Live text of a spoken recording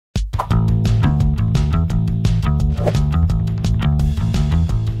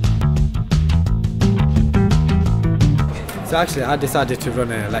So actually I decided to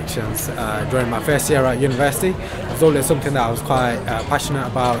run in elections during my first year at university. It was always something that I was quite passionate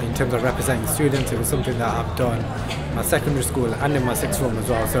about in terms of representing students. It was something that I've done in my secondary school and in my sixth form as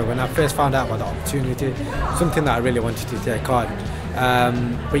well. So when I first found out about the opportunity, something that I really wanted to take on.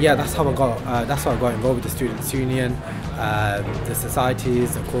 But yeah, that's how I got involved with the Students Union, the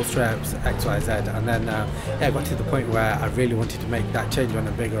societies, the course reps, X, Y, Z, and then yeah, I got to the point where I really wanted to make that change on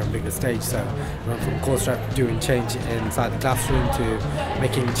a bigger and bigger stage. So I went from course rep doing change inside the classroom to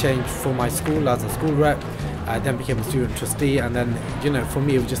making change for my school as a school rep. I then became a student trustee, and then, you know, for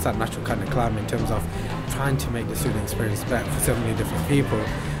me it was just that natural kind of climb in terms of trying to make the student experience better for so many different people.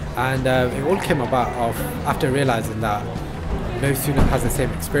 And it all came about after realising that no student has the same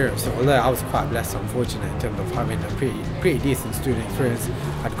experience. So although I was quite blessed and fortunate in terms of having a pretty decent student experience,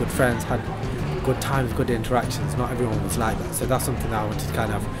 had good friends, had good times, good interactions, not everyone was like that. So that's something that I wanted to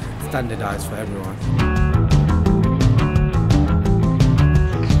kind of standardise for everyone.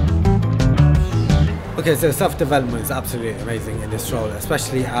 Okay, so self-development is absolutely amazing in this role,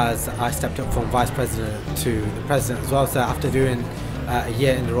 especially as I stepped up from Vice President to the President as well. So after doing a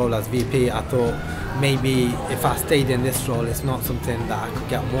year in the role as VP, I thought maybe if I stayed in this role, it's not something that I could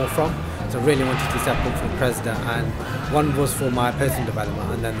get more from. So I really wanted to step up for the President, and one was for my personal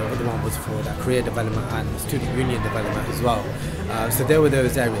development, and then the other one was for that career development and student union development as well. So there were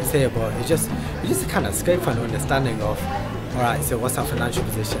those areas here, but it's just a kind of scope and understanding of, alright, so what's our financial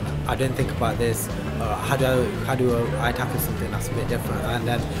position? I don't think about this. How do I tackle something that's a bit different? And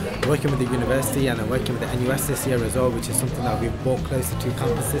then working with the university and then working with the NUS this year as well, which is something that we've brought closer to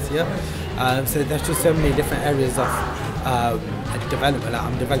campus this year. So there's just so many different areas of development.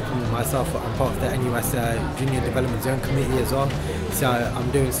 I'm developing myself. I'm part of the NUS Junior Development Zone Committee as well. So I'm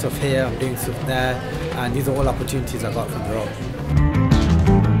doing stuff here, I'm doing stuff there, and these are all opportunities I got from the role.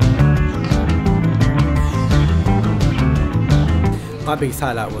 My biggest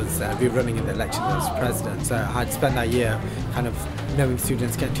highlight was running in the elections as president. So I had spent that year kind of knowing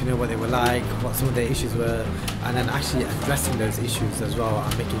students, getting to know what they were like, what some of their issues were, and then actually addressing those issues as well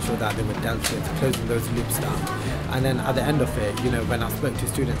and making sure that they were dealt with, closing those loops down. And then at the end of it, you know, when I spoke to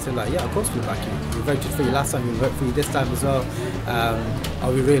students, they're like, yeah, of course we'll back you. We voted for you last time, we'll vote for you this time as well.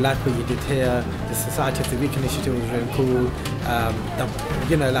 We really like what you did here. The Society of the Week initiative was really cool.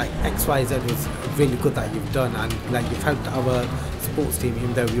 You know, like XYZ was really good that you've done, and like you've helped our sports team,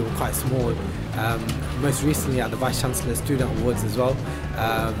 even though we were quite small. Most recently at the Vice Chancellor Student Awards as well.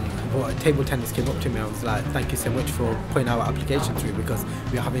 But table tennis came up to me and was like, thank you so much for putting our application through, because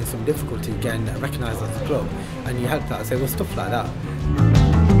we are having some difficulty getting recognised as a club, and you helped out. So it was stuff like that.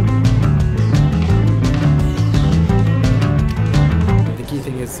 The key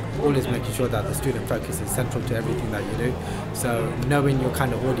thing is always making sure that the student focus is central to everything that you do. So knowing your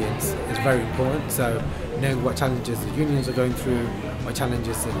kind of audience is very important. So knowing what challenges the unions are going through, what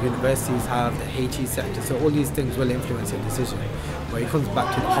challenges the universities have, the HE sector, so all these things will influence your decision. But it comes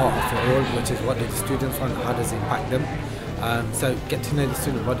back to the heart of it all, which is what do the students want, how does it impact them. So get to know the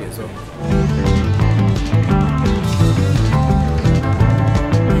student body as well.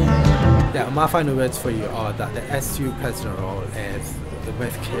 Yeah, my final words for you are that the SU president role is the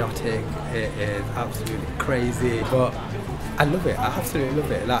most chaotic, it is absolutely crazy, but I love it. I absolutely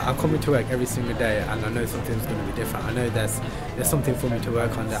love it. Like, I come into work every single day and I know something's going to be different. I know there's something for me to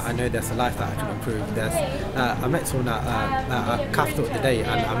work on. I know there's a life that I can improve. I met someone at CAF the other day,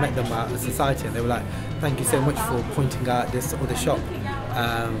 and I met them at the society, and they were like, thank you so much for pointing out this other shop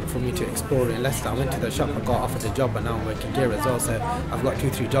for me to explore in Leicester. I went to the shop, I got offered a job, and now I'm working here as well. So I've got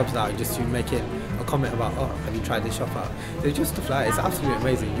 2-3 jobs now just to make it a comment about, oh, have you tried this shop out? So it's just stuff like that. It's absolutely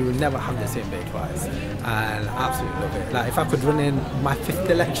amazing. You will never have the same day twice, and I absolutely love it. Like, if I could run in my 5th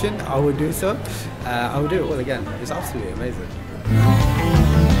election, I would do so. I would do it all again. It's absolutely amazing.